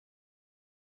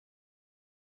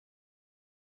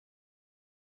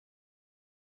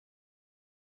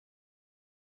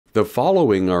The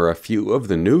following are a few of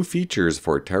the new features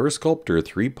for TerreSculptor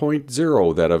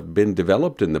 3.0 that have been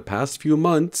developed in the past few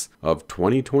months of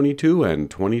 2022 and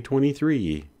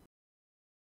 2023.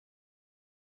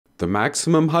 The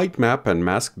maximum height map and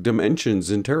mask dimensions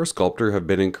in TerreSculptor have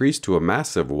been increased to a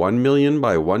massive 1 million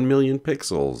by 1 million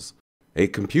pixels. A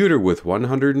computer with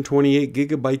 128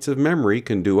 gigabytes of memory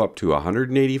can do up to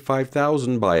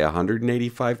 185,000 by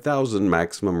 185,000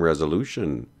 maximum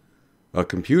resolution. A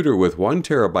computer with 1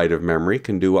 terabyte of memory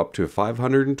can do up to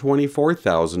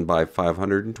 524,000 by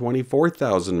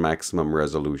 524,000 maximum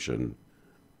resolution.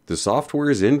 The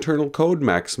software's internal code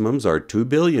maximums are 2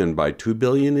 billion by 2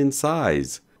 billion in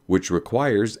size, which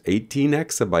requires 18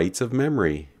 exabytes of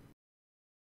memory.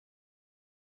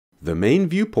 The main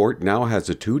viewport now has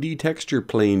a 2D texture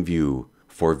plane view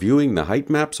for viewing the height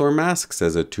maps or masks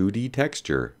as a 2D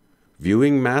texture.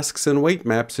 Viewing masks and weight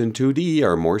maps in 2D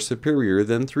are more superior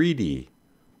than 3D.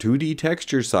 2D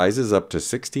texture sizes up to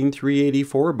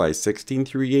 16384 by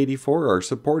 16384 are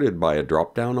supported by a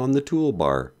drop-down on the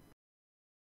toolbar.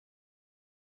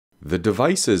 The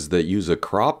devices that use a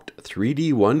cropped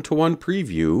 3D 1-to-1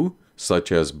 preview,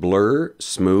 such as blur,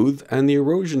 smooth, and the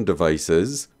erosion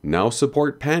devices, now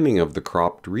support panning of the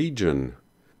cropped region.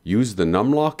 Use the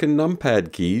numlock and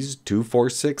numpad keys 2,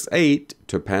 4, 6, 8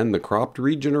 to pan the cropped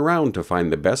region around to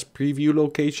find the best preview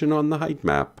location on the height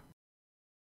map.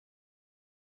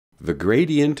 The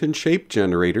gradient and shape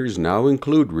generators now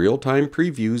include real-time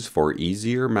previews for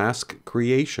easier mask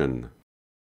creation.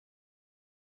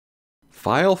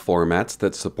 File formats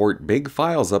that support big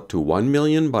files up to 1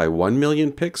 million by 1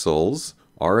 million pixels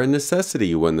are a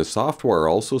necessity when the software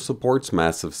also supports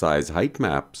massive size height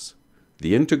maps.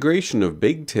 The integration of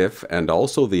BigTIFF and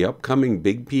also the upcoming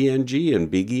BigPNG and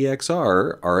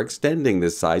BigEXR are extending the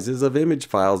sizes of image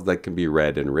files that can be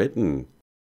read and written.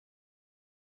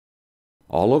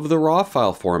 All of the RAW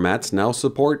file formats now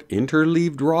support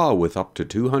interleaved RAW with up to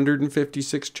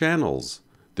 256 channels.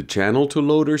 The channel to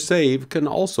load or save can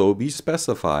also be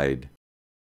specified.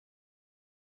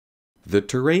 The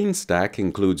terrain stack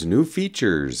includes new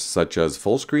features such as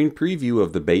full-screen preview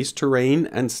of the base terrain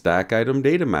and stack item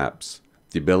data maps,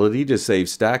 the ability to save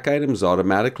stack items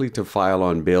automatically to file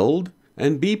on build,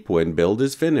 and beep when build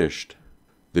is finished.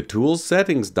 The Tools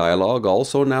Settings dialog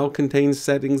also now contains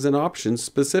settings and options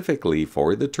specifically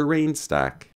for the terrain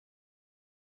stack.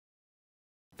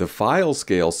 The file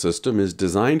scale system is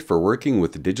designed for working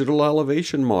with digital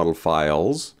elevation model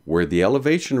files, where the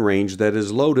elevation range that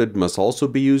is loaded must also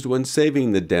be used when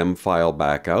saving the DEM file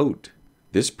back out.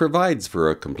 This provides for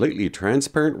a completely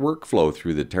transparent workflow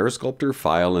through the TerreSculptor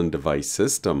file and device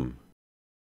system.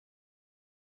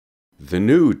 The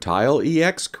new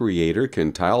TileEX creator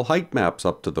can tile height maps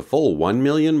up to the full 1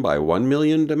 million by 1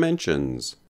 million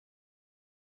dimensions.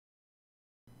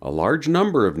 A large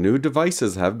number of new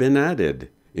devices have been added,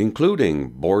 including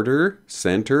border,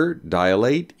 center,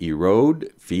 dilate,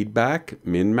 erode, feedback,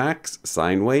 min-max,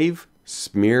 sine wave,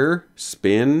 smear,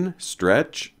 spin,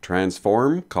 stretch,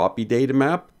 transform, copy data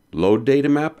map, load data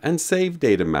map, and save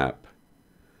data map.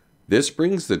 This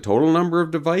brings the total number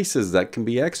of devices that can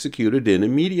be executed in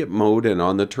immediate mode and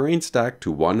on the terrain stack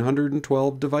to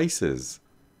 112 devices.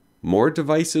 More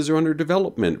devices are under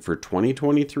development for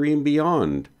 2023 and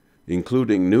beyond,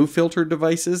 including new filter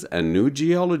devices and new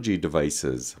geology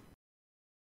devices.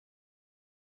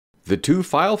 The two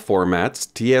file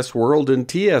formats, TS-World and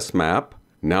TS-Map,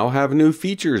 now have new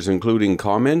features including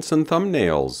comments and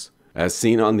thumbnails, as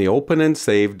seen on the Open and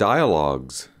Save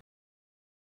dialogues.